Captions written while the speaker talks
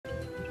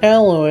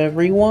Hello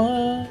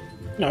everyone!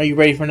 Are you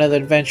ready for another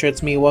adventure?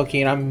 It's me, Wookie,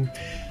 and I'm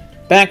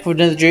back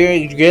with another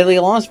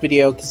Dragalia Lost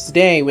video, because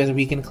today, as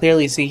we can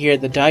clearly see here,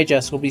 the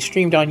digest will be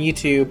streamed on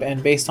YouTube,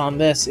 and based on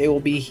this, it will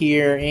be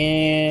here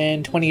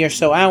in 20 or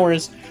so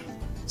hours.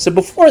 So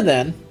before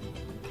then,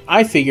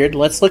 I figured,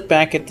 let's look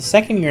back at the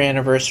second year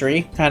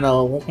anniversary, kind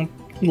of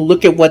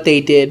look at what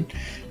they did,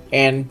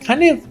 and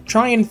kind of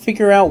try and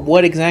figure out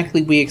what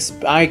exactly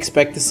I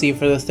expect to see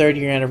for the third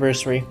year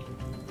anniversary.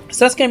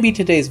 So that's going to be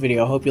today's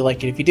video. I hope you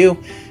like it. If you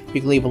do,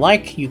 you can leave a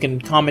like. You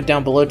can comment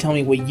down below. Tell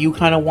me what you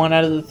kind of want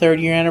out of the third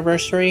year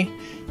anniversary.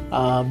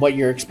 What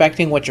you're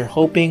expecting, what you're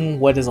hoping,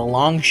 what is a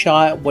long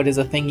shot, what is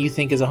a thing you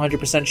think is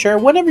 100% sure.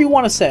 Whatever you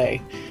want to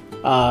say.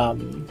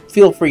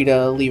 Feel free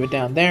to leave it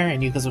down there.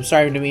 And you can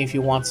subscribe to me if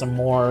you want some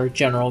more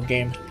general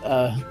game...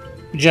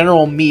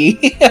 general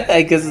me,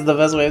 I guess is the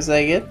best way of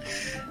saying it.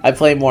 I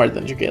play more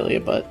than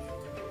Dragalia, but...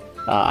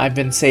 I've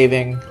been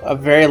saving a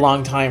very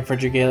long time for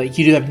Dragalia.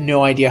 You have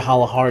no idea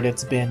how hard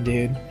it's been,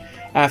 dude.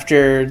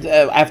 After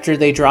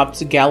they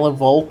dropped Gala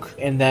Volk,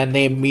 and then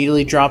they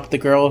immediately dropped the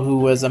girl who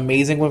was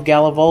amazing with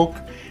Gala Volk,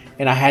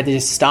 and I had to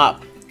just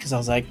stop, because I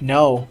was like,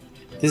 no,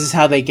 this is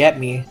how they get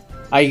me.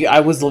 I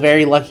was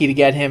very lucky to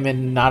get him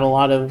in not a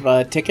lot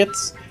of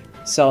tickets,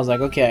 so I was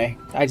like, okay,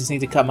 I just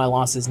need to cut my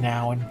losses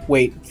now and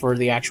wait for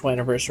the actual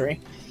anniversary.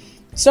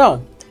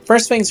 So...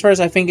 first things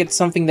first, I think it's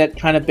something that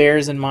kind of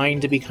bears in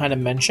mind to be kind of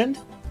mentioned.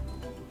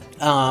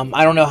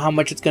 I don't know how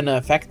much it's going to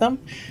affect them.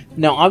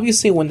 Now,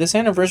 obviously, when this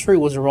anniversary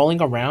was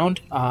rolling around,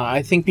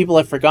 I think people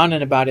have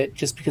forgotten about it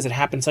just because it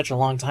happened such a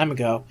long time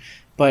ago.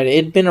 But it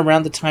had been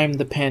around the time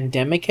the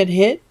pandemic had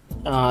hit.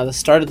 The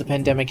start of the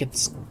pandemic,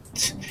 it's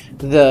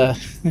been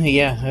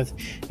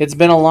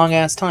a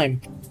long-ass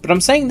time. But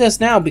I'm saying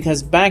this now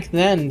because back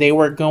then they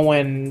were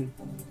going...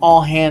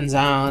 all hands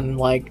on,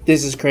 like,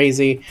 this is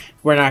crazy,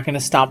 we're not going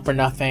to stop for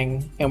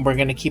nothing, and we're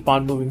going to keep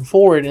on moving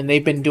forward, and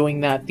they've been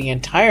doing that the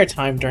entire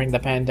time during the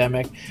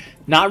pandemic,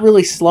 not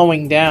really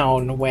slowing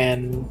down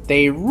when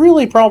they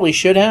really probably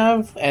should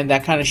have, and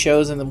that kind of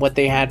shows in what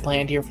they had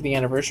planned here for the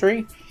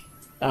anniversary.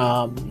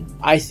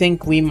 I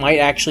think we might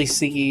actually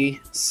see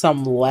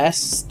some less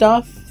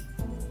stuff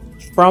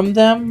from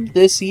them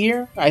this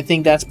year. I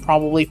think that's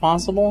probably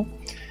possible,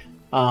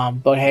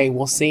 but hey,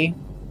 we'll see.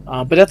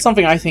 But that's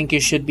something I think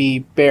you should be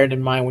bared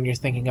in mind when you're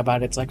thinking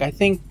about it. It's like, I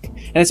think,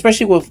 and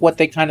especially with what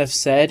they kind of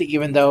said,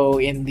 even though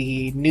in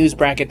the news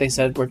bracket they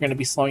said we're going to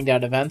be slowing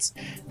down events,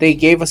 they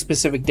gave a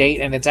specific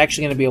date, and it's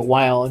actually going to be a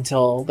while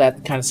until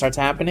that kind of starts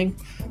happening.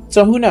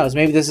 So who knows,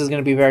 maybe this is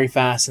going to be very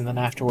fast, and then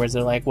afterwards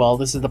they're like, well,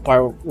 this is the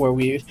part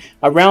where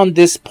around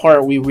this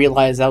part we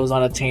realized that was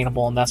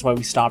unattainable, and that's why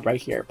we stopped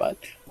right here. But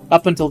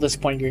up until this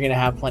point, you're going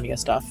to have plenty of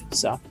stuff,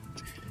 so...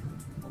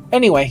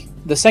 Anyway,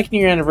 the second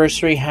year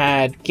anniversary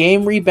had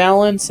game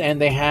rebalance,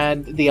 and they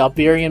had the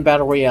Alberian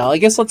Battle Royale. I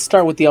guess let's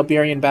start with the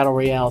Alberian Battle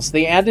Royale. So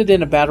they added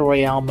in a Battle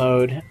Royale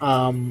mode.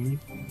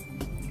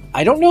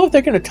 I don't know if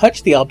they're going to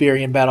touch the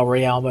Alberian Battle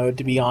Royale mode,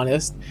 to be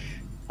honest.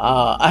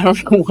 I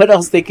don't know what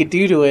else they could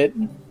do to it.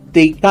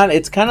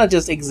 It's kind of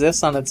just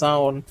exists on its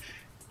own,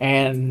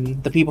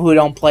 and the people who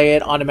don't play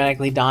it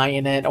automatically die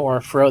in it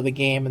or throw the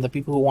game, and the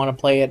people who want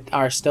to play it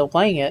are still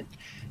playing it.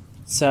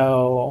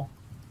 So...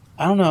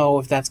 I don't know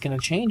if that's going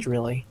to change,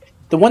 really.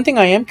 The one thing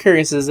I am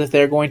curious is if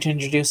they're going to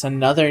introduce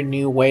another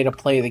new way to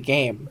play the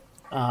game.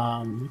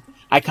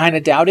 I kind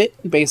of doubt it,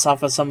 based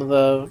off of some of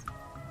the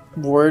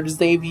words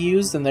they've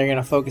used, and they're going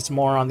to focus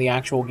more on the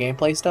actual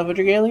gameplay stuff of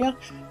Dragalia.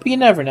 But you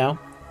never know.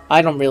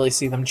 I don't really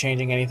see them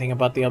changing anything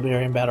about the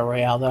Alberian Battle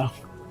Royale, though.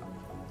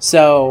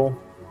 So,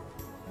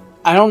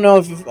 I don't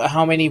know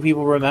how many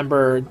people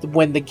remember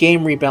when the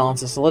game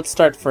rebalances. So let's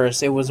start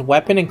first. It was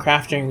weapon and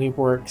crafting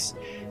reworks.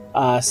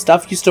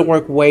 Stuff used to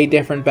work way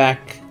different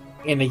back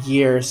in a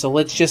year, so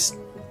let's just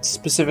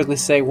specifically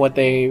say what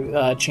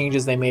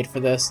changes they made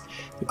for this.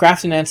 The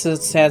crafting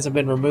instance tabs have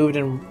been removed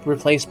and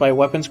replaced by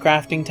weapons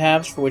crafting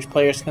tabs, for which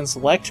players can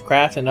select,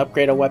 craft, and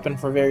upgrade a weapon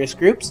for various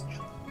groups.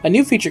 A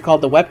new feature called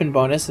the weapon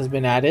bonus has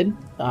been added.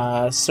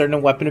 Certain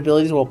weapon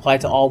abilities will apply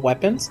to all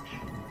weapons.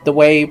 The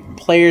way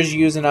players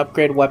use and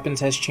upgrade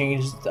weapons has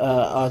changed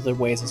other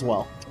ways as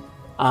well.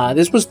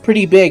 This was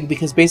pretty big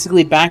because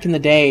basically back in the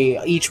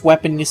day, each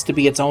weapon used to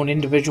be its own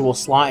individual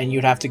slot, and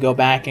you'd have to go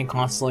back and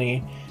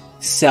constantly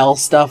sell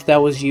stuff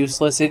that was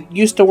useless. It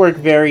used to work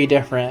very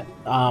different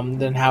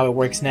than how it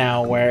works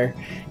now, where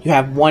you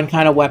have one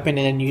kind of weapon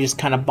and then you just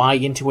kind of buy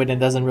into it and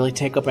it doesn't really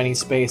take up any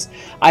space.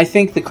 I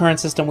think the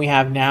current system we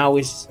have now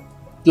is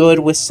good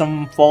with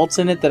some faults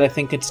in it that I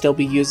think could still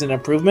be used in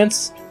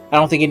improvements. I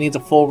don't think it needs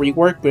a full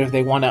rework, but if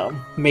they want to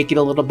make it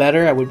a little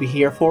better, I would be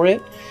here for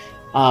it.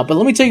 But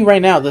let me tell you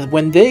right now, that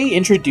when they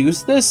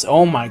introduced this,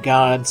 oh my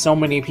god, so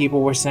many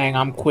people were saying,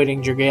 I'm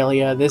quitting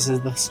Dragalia, this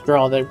is the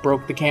straw that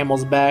broke the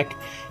camel's back.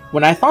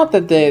 When I thought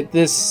that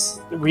this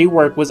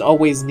rework was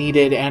always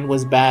needed and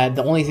was bad,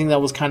 the only thing that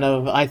was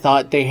I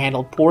thought they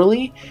handled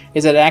poorly,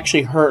 is that it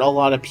actually hurt a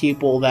lot of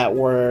people that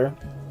were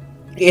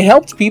it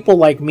helped people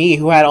like me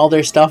who had all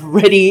their stuff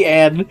ready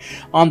and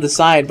on the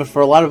side, but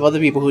for a lot of other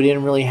people who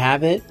didn't really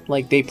have it,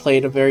 like they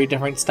played a very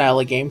different style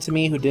of game to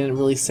me, who didn't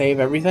really save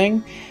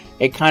everything,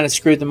 it kind of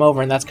screwed them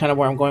over, and that's kind of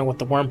where I'm going with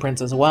the Worm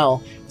Prince as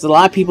well. Because a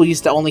lot of people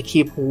used to only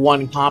keep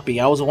one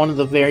copy. I was one of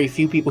the very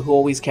few people who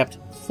always kept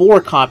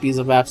 4 copies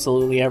of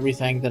absolutely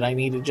everything that I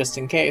needed just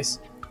in case.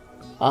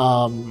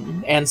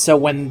 And so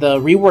when the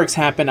reworks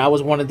happened, I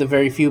was one of the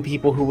very few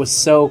people who was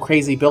so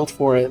crazy built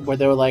for it, where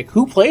they were like,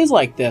 who plays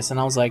like this? And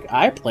I was like,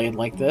 I played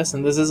like this,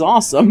 and this is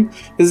awesome.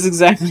 This is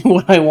exactly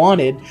what I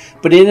wanted.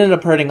 But it ended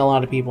up hurting a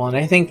lot of people, and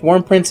I think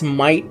Worm Prince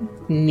might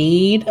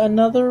need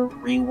another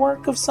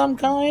rework of some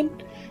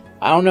kind.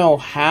 I don't know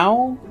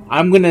how.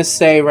 I'm going to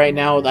say right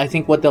now, I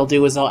think what they'll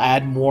do is they'll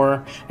add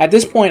more. At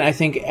this point, I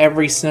think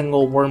every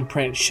single Worm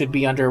Prince should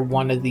be under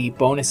one of the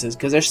bonuses,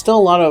 because there's still a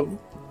lot of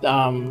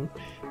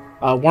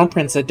Worm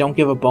Prince that don't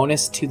give a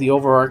bonus to the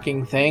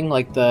overarching thing,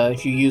 like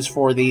if you use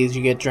 4 of these,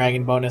 you get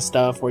dragon bonus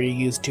stuff, or you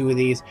use 2 of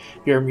these,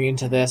 you're immune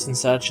to this and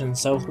such and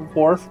so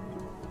forth.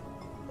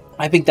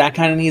 I think that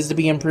kind of needs to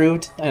be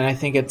improved, and I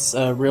think it's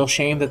a real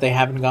shame that they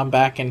haven't gone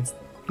back and,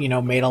 you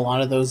know, made a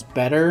lot of those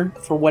better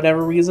for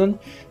whatever reason.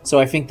 So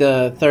I think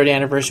the 3rd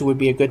anniversary would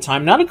be a good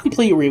time. Not a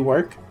complete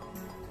rework.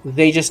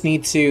 They just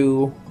need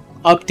to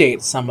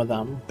update some of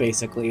them,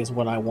 basically, is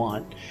what I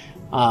want.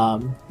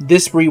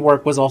 This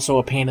rework was also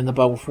a pain in the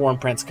butt with Worm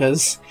Prince,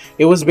 because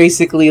it was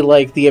basically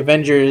like the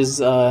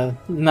Avengers, when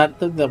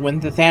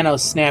the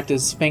Thanos snapped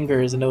his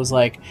fingers, and it was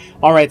like,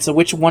 alright, so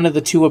which one of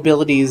the 2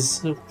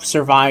 abilities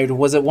survived?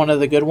 Was it one of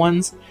the good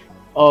ones?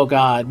 Oh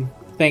god,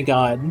 thank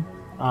god.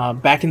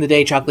 Back in the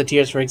day,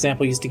 Chocolatiers, for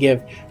example, used to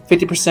give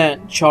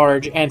 50%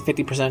 charge and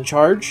 50%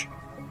 charge.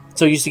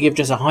 So it used to give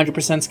just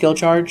 100% skill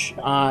charge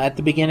at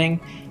the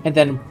beginning, and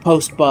then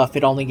post-buff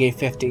it only gave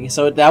 50.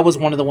 So that was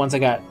one of the ones that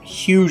got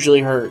hugely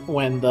hurt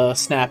when the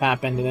snap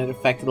happened, and it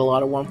affected a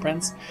lot of Worm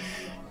Prince.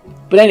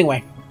 But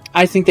anyway,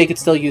 I think they could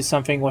still use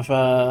something with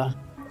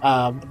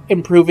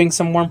improving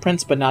some Worm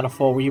Prince, but not a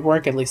full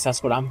rework. At least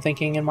that's what I'm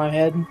thinking in my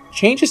head.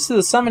 Changes to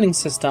the summoning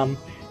system.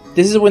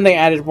 This is when they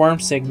added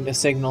worm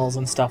signals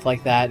and stuff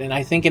like that, and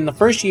I think in the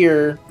first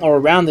year, or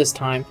around this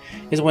time,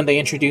 is when they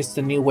introduced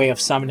the new way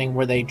of summoning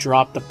where they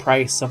dropped the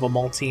price of a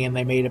multi and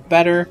they made it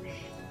better.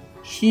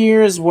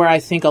 Here's where I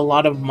think a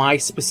lot of my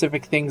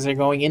specific things are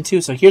going into.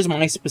 So here's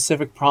my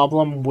specific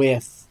problem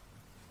with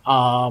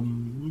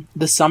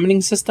the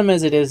summoning system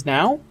as it is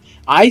now.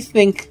 I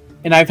think,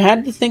 and I've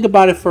had to think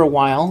about it for a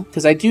while,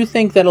 because I do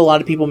think that a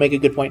lot of people make a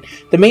good point.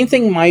 The main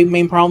thing, my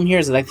main problem here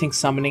is that I think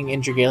summoning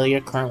in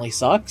Dragalia currently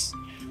sucks.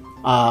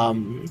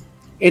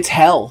 It's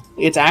hell.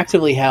 It's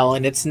actively hell,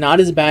 and it's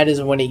not as bad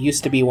as when it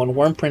used to be, when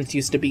Worm Prince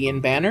used to be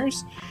in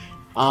banners.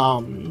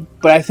 But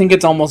I think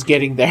it's almost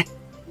getting there.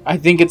 I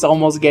think it's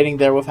almost getting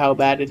there with how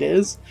bad it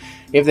is,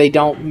 if they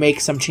don't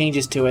make some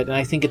changes to it, and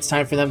I think it's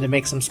time for them to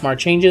make some smart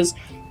changes.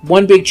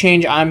 One big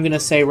change I'm going to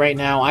say right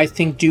now, I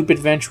think dupe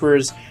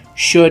adventurers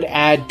should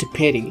add to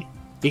pity.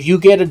 If you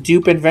get a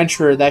dupe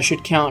adventurer, that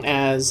should count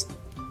as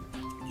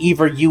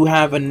either you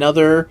have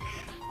another...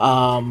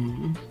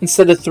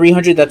 instead of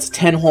 300, that's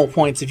 10 whole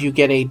points if you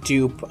get a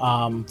dupe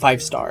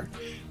 5-star.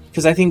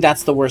 Because I think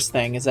that's the worst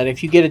thing, is that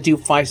if you get a dupe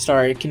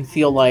 5-star, it can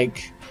feel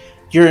like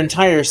your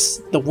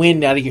the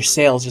wind out of your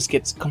sails just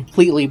gets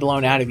completely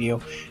blown out of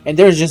you. And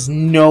there's just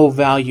no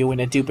value in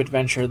a dupe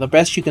adventure. The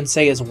best you can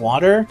say is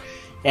water.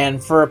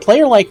 And for a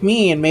player like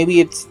me, and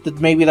maybe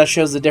that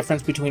shows the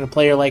difference between a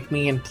player like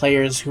me and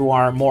players who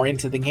are more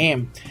into the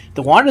game,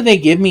 the water they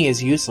give me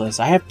is useless.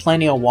 I have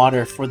plenty of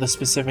water for the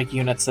specific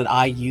units that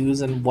I use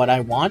and what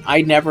I want.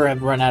 I never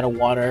have run out of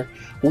water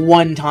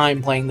one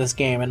time playing this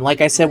game. And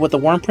like I said with the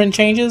Worm Prince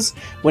changes,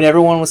 when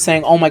everyone was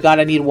saying, oh my god,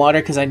 I need water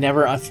because I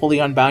never fully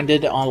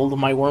unbounded all of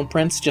my Worm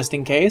Prince just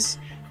in case,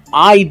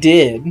 I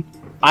did.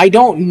 I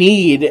don't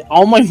need...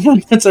 All my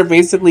Worm Prince are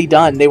basically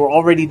done. They were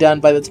already done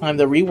by the time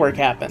the rework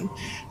happened.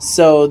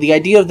 So the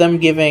idea of them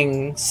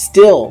giving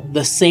still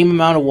the same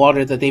amount of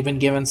water that they've been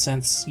given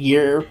since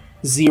year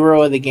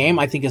 0 of the game,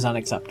 I think is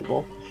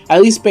unacceptable.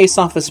 At least based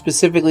off of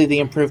specifically the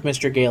improvements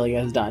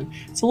Dragalia has done.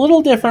 It's a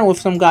little different with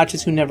some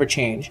gachas who never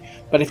change.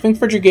 But I think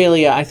for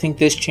Dragalia, I think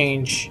this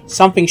change...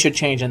 Something should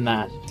change in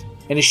that.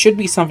 And it should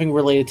be something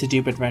related to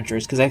dupe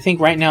adventures. Because I think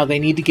right now they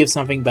need to give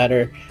something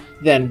better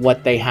than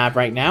what they have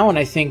right now, and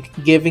I think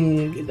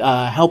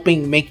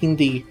helping making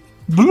the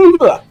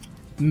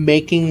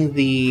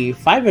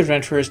 5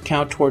 adventurers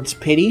count towards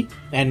pity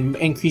and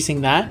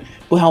increasing that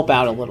will help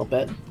out a little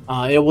bit.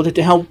 It will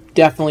help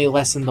definitely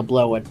lessen the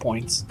blow at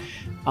points.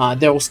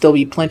 There will still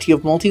be plenty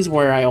of multis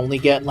where I only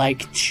get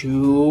like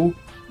 2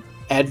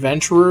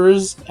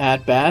 adventurers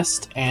at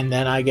best, and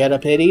then I get a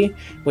pity,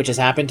 which has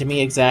happened to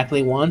me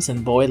exactly once,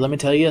 and boy, let me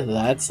tell you,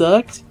 that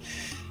sucked.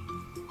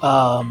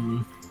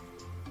 But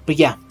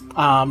yeah.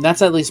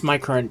 That's at least my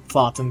current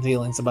thoughts and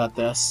feelings about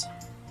this.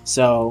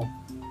 So,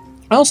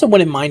 I also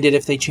wouldn't mind it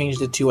if they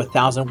changed it to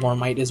 1,000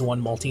 Warmite is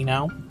 1 multi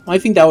now. I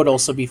think that would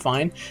also be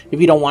fine. If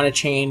you don't want to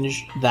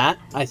change that,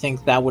 I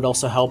think that would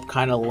also help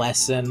kind of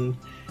lessen...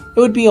 It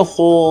would be a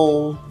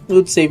whole... It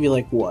would save you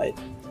like, what?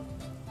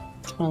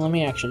 Well, let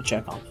me actually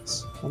check on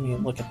this. Let me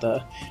look at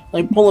the...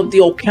 Let me pull up the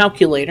old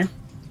calculator.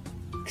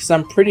 Because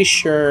I'm pretty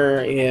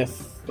sure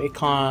if it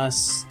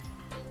costs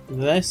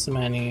this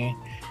many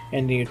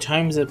and you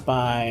times it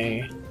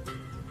by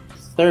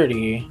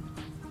 30...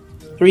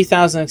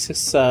 3,000...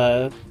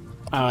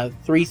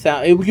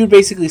 3,000... You would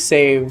basically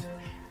save...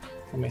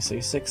 Let me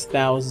see,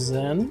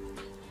 6,000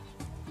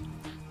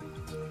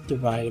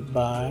 divided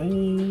by...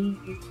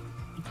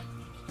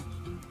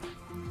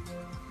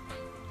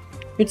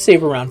 You'd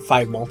save around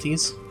 5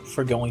 multis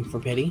for going for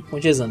pity,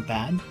 which isn't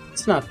bad.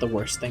 It's not the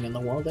worst thing in the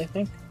world, I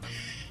think.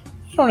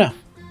 I don't know,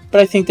 but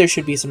I think there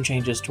should be some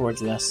changes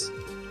towards this.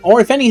 Or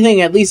if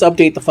anything, at least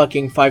update the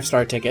fucking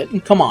 5-star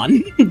ticket. Come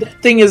on.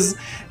 That thing is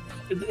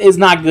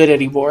not good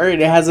anymore.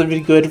 It hasn't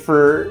been good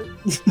for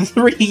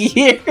 3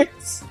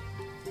 years.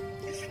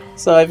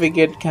 So I think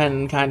it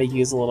can kind of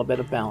use a little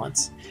bit of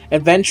balance.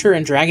 Adventure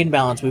and Dragon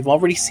balance. We've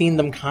already seen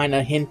them kind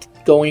of hint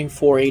going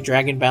for a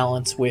Dragon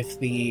balance with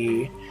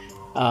the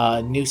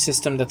new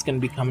system that's going to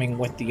be coming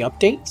with the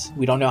update.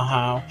 We don't know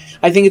how.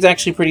 I think it's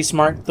actually pretty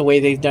smart the way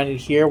they've done it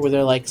here, where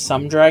they're like,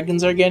 some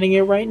dragons are getting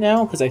it right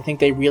now, because I think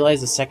they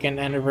realized the 2nd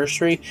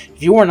anniversary.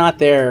 If you were not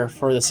there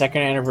for the 2nd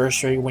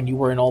anniversary when you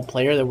were an old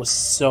player, there was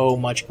so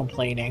much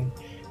complaining.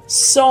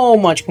 So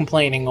much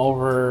complaining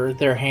over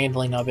their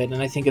handling of it,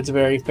 and I think it's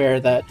very fair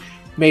that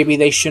maybe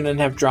they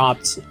shouldn't have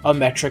dropped a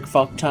metric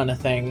fuck ton of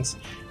things.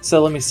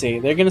 So let me see.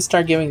 They're going to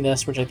start giving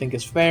this, which I think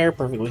is fair,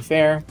 perfectly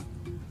fair.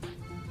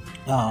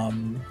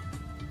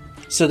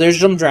 So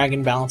there's some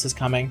Dragon balances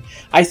coming.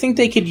 I think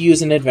they could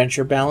use an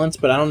Adventure balance,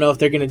 but I don't know if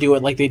they're going to do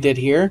it like they did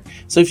here.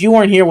 So if you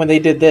weren't here when they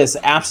did this,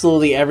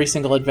 absolutely every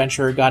single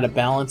Adventurer got a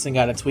balance and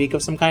got a tweak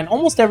of some kind.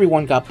 Almost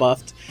everyone got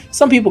buffed.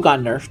 Some people got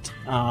nerfed.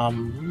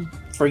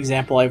 For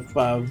example,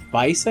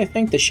 Vice, I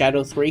think, the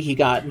Shadow 3, he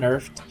got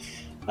nerfed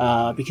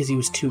because he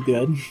was too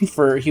good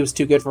for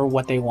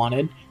what they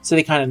wanted. So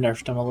they kind of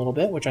nerfed him a little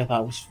bit, which I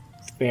thought was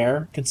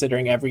fair,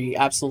 considering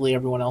absolutely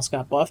everyone else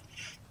got buffed.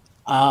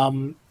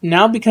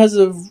 Now because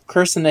of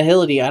Curse and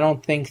Nihility, I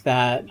don't think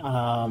that,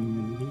 I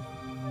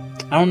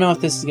don't know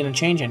if this is going to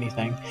change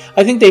anything.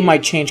 I think they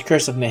might change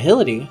Curse of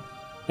Nihility,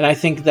 and I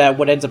think that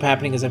what ends up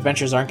happening is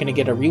Adventurers aren't going to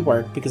get a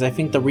rework, because I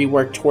think the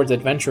rework towards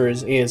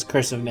Adventurers is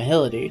Curse of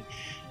Nihility.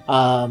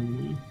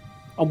 I'm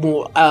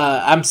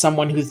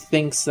someone who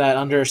thinks that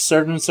under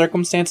certain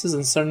circumstances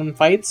and certain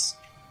fights,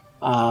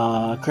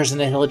 Curse of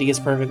Nihility is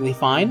perfectly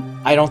fine.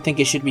 I don't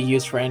think it should be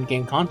used for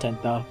endgame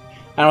content, though.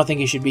 I don't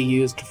think it should be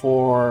used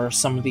for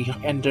some of the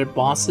ender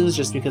bosses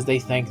just because they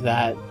think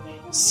that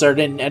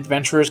certain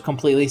adventurers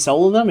completely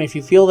solo them. If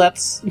you feel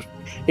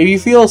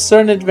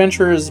certain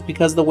adventurers,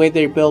 because the way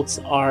they're built,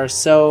 are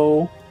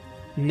so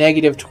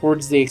negative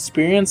towards the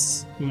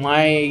experience,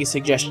 my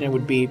suggestion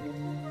would be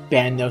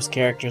ban those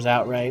characters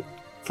outright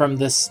from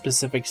this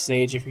specific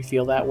stage if you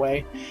feel that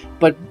way.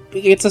 But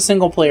it's a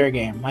single player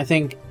game. I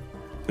think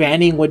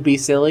banning would be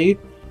silly.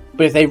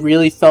 But if they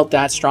really felt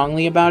that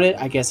strongly about it,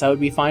 I guess I would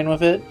be fine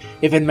with it.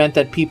 If it meant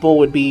that people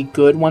would be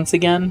good once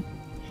again.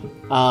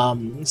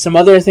 Some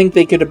other thing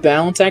they could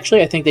balance,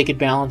 actually. I think they could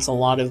balance a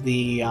lot of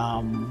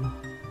I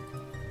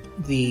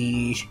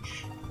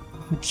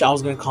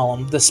was going to call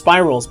them the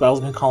spirals, but I was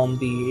going to call them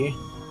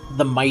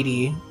the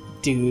mighty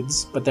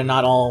dudes. But they're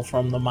not all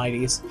from the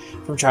mighties,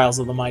 from Trials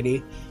of the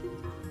Mighty.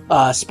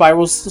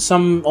 Spirals,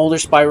 some older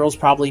spirals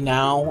probably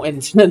now,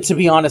 and to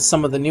be honest,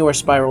 some of the newer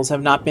spirals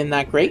have not been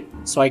that great,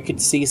 so I could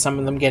see some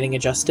of them getting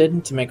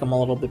adjusted to make them a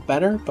little bit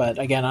better, but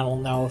again, I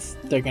don't know if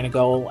they're going to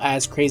go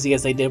as crazy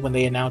as they did when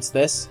they announced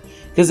this,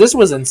 because this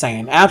was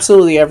insane.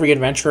 Absolutely every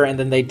adventure, and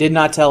then they did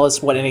not tell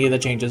us what any of the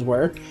changes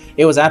were.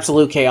 It was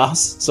absolute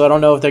chaos, so I don't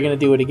know if they're going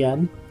to do it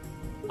again.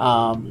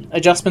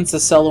 Adjustments to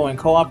solo and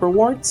co-op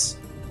rewards,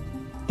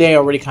 they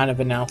already kind of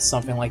announced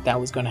something like that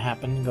was going to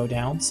happen and go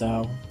down,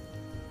 so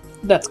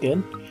that's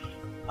good.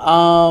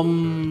 Let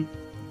me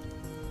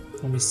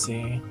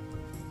see.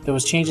 There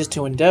was changes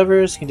to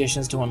endeavors,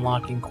 conditions to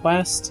unlocking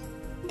quest.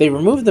 They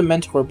removed the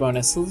mentor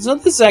bonus, so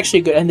this is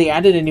actually good, and they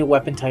added a new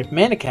weapon type,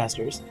 mana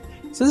casters.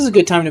 So this is a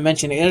good time to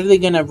mention, are they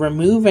going to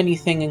remove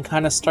anything and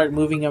kind of start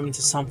moving them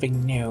into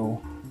something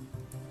new?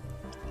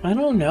 I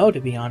don't know,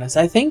 to be honest.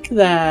 I think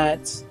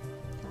that...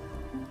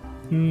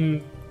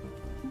 I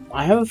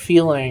have a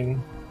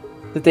feeling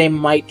that they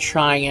might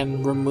try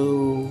and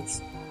remove...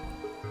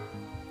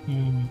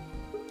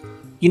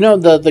 You know,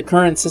 the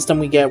current system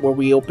we get where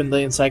we open the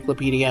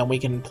encyclopedia and we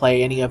can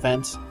play any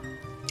event?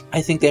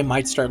 I think they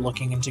might start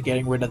looking into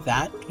getting rid of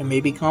that and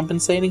maybe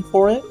compensating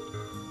for it.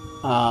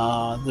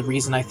 The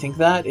reason I think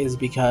that is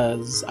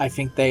because I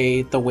think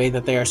the way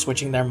that they are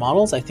switching their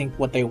models, I think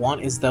what they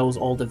want is those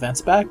old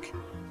events back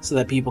so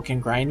that people can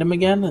grind them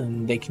again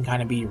and they can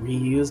kind of be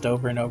reused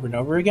over and over and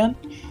over again.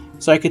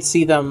 So I could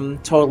see them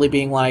totally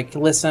being like,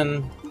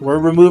 listen, we're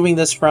removing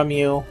this from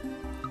you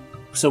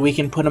so we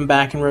can put them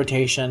back in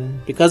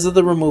rotation. Because of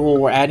the removal,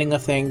 we're adding a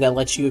thing that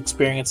lets you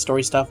experience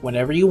story stuff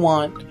whenever you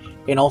want.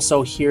 And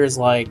also here's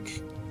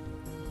like,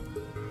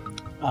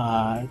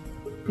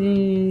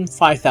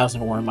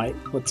 5,000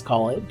 Wormite, let's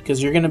call it,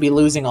 because you're going to be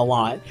losing a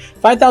lot.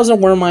 5,000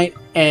 Wormite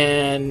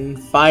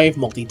and 5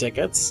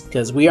 multi-tickets,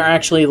 because we are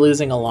actually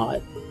losing a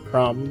lot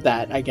from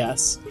that, I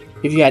guess,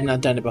 if you had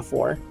not done it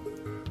before.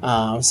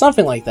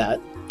 Something like that.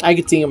 I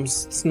could see them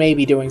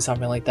maybe doing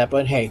something like that,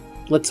 but hey,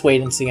 let's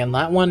wait and see on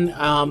that one.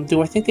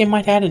 Do I think they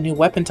might add a new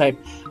weapon type?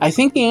 I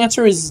think the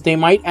answer is they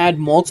might add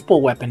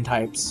multiple weapon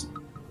types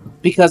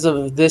because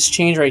of this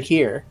change right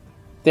here.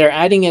 They're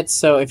adding it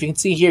so, if you can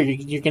see here,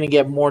 you're going to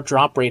get more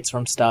drop rates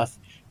from stuff.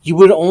 You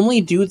would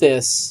only do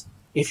this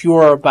if you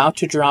are about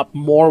to drop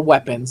more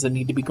weapons that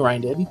need to be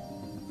grinded.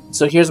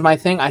 So here's my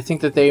thing. I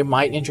think that they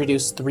might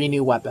introduce 3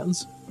 new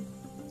weapons.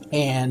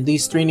 And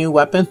these 3 new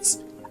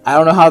weapons, I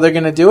don't know how they're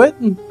going to do it.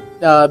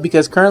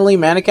 Because currently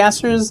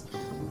Manacasters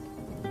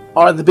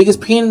are the biggest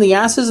pain in the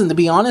asses, and to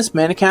be honest,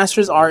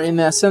 Manacasters are in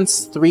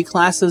essence 3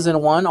 classes in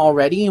one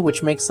already,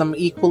 which makes them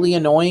equally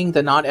annoying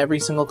that not every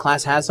single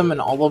class has them, and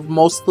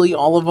mostly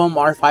all of them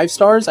are 5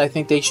 stars. I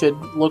think they should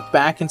look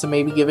back into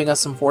maybe giving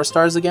us some 4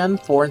 stars again,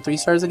 4 and 3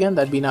 stars again,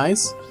 that'd be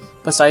nice.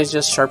 Besides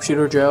just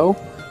Sharpshooter Joe.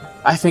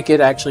 I think it'd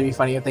actually be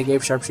funny if they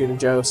gave Sharpshooter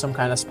Joe some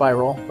kind of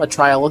spiral, a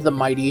Trial of the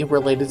Mighty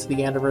related to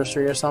the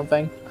anniversary or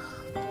something.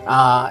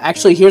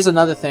 Actually, here's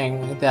another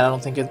thing that I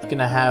don't think it's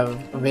gonna have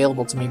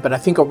available to me, but I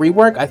think a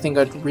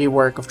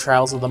rework of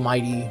Trials of the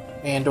Mighty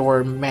and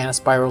or Mana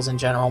Spirals in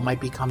general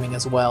might be coming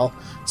as well,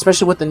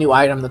 especially with the new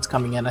item that's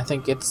coming in. I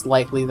think it's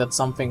likely that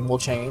something will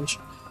change,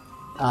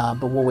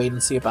 but we'll wait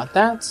and see about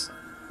that.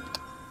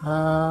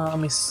 Let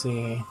me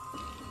see.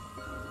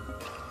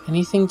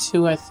 Anything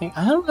to, I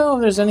don't know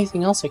if there's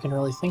anything else I can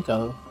really think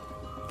of.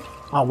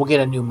 Oh, we'll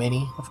get a new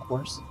mini, of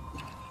course.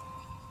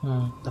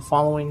 The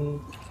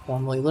following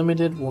formerly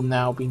limited will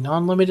now be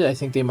non-limited. I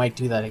think they might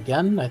do that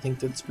again. I think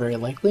that's very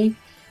likely.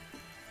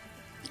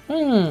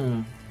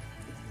 And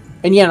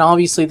yeah, and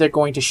obviously they're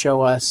going to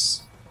show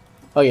us...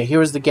 Oh yeah, here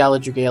was the Gala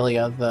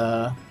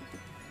Dragalia,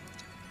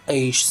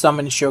 a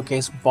summon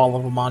showcase with all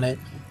of them on it.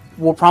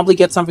 We'll probably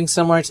get something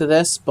similar to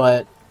this,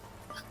 but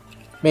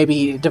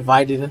maybe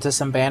divided into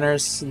some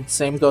banners. And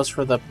same goes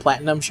for the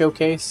Platinum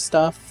showcase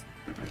stuff.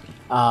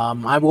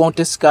 I won't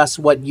discuss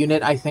what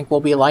unit I think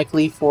will be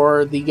likely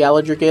for the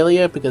Gala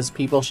Dragalia, because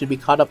people should be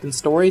caught up in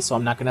story, so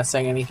I'm not going to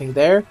say anything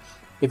there.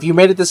 If you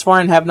made it this far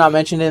and have not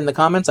mentioned it in the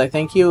comments, I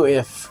thank you.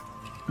 If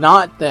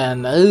not,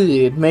 then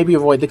maybe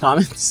avoid the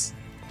comments.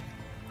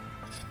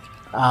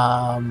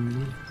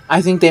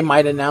 I think they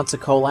might announce a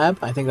collab.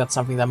 I think that's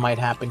something that might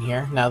happen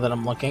here, now that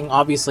I'm looking.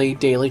 Obviously,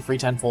 daily free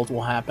tenfold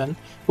will happen.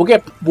 We'll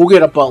get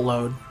a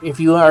buttload. If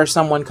you are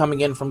someone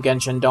coming in from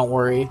Genshin, don't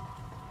worry.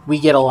 We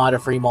get a lot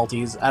of free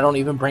multis. I don't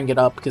even bring it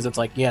up because it's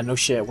like, yeah, no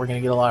shit, we're gonna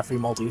get a lot of free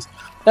multis.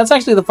 That's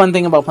actually the fun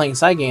thing about playing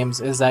side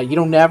games, is that you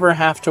don't never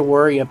have to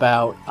worry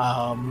about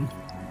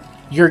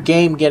your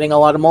game getting a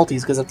lot of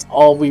multis, because that's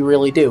all we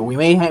really do. We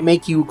may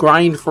make you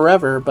grind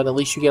forever, but at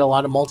least you get a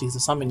lot of multis to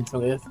summon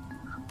with.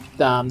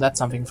 That's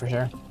something for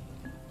sure.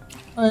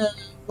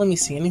 Let me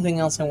see, anything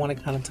else I want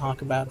to kind of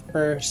talk about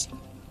first?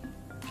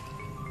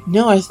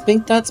 No, I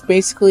think that's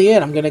basically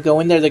it. I'm going to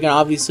go in there. They're going to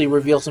obviously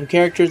reveal some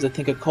characters. I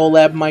think a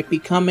collab might be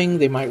coming.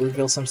 They might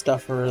reveal some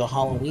stuff for the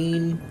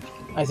Halloween.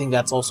 I think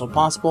that's also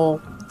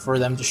possible for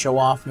them to show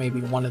off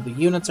maybe one of the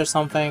units or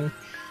something.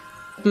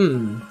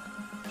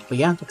 But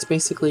yeah, that's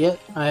basically it.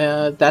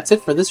 That's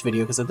it for this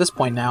video, because at this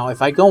point now,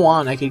 if I go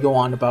on, I could go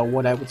on about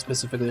what I would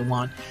specifically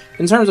want.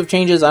 In terms of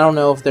changes, I don't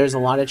know if there's a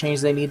lot of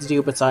changes they need to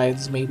do,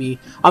 besides maybe...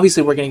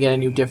 Obviously, we're going to get a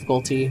new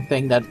difficulty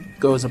thing that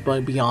goes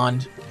above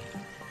beyond...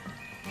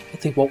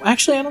 well,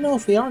 actually, I don't know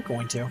if we are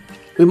going to.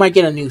 We might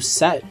get a new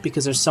set,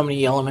 because there's so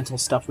many elemental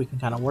stuff we can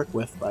kind of work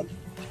with, but...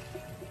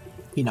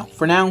 You know,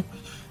 for now,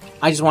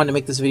 I just wanted to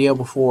make this video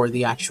before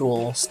the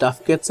actual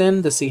stuff gets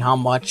in, to see how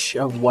much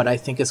of what I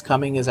think is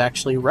coming is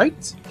actually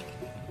right.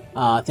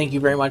 Thank you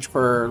very much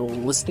for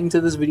listening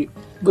to this video.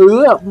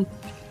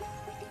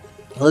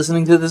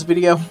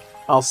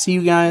 I'll see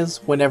you guys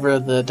whenever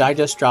the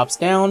digest drops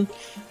down.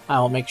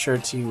 I'll make sure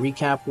to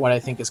recap what I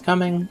think is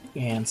coming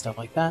and stuff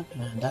like that.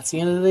 And that's the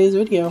end of today's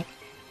video.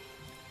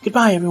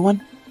 Goodbye,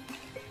 everyone.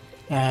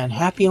 And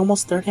happy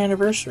almost 3rd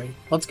anniversary.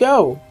 Let's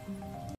go!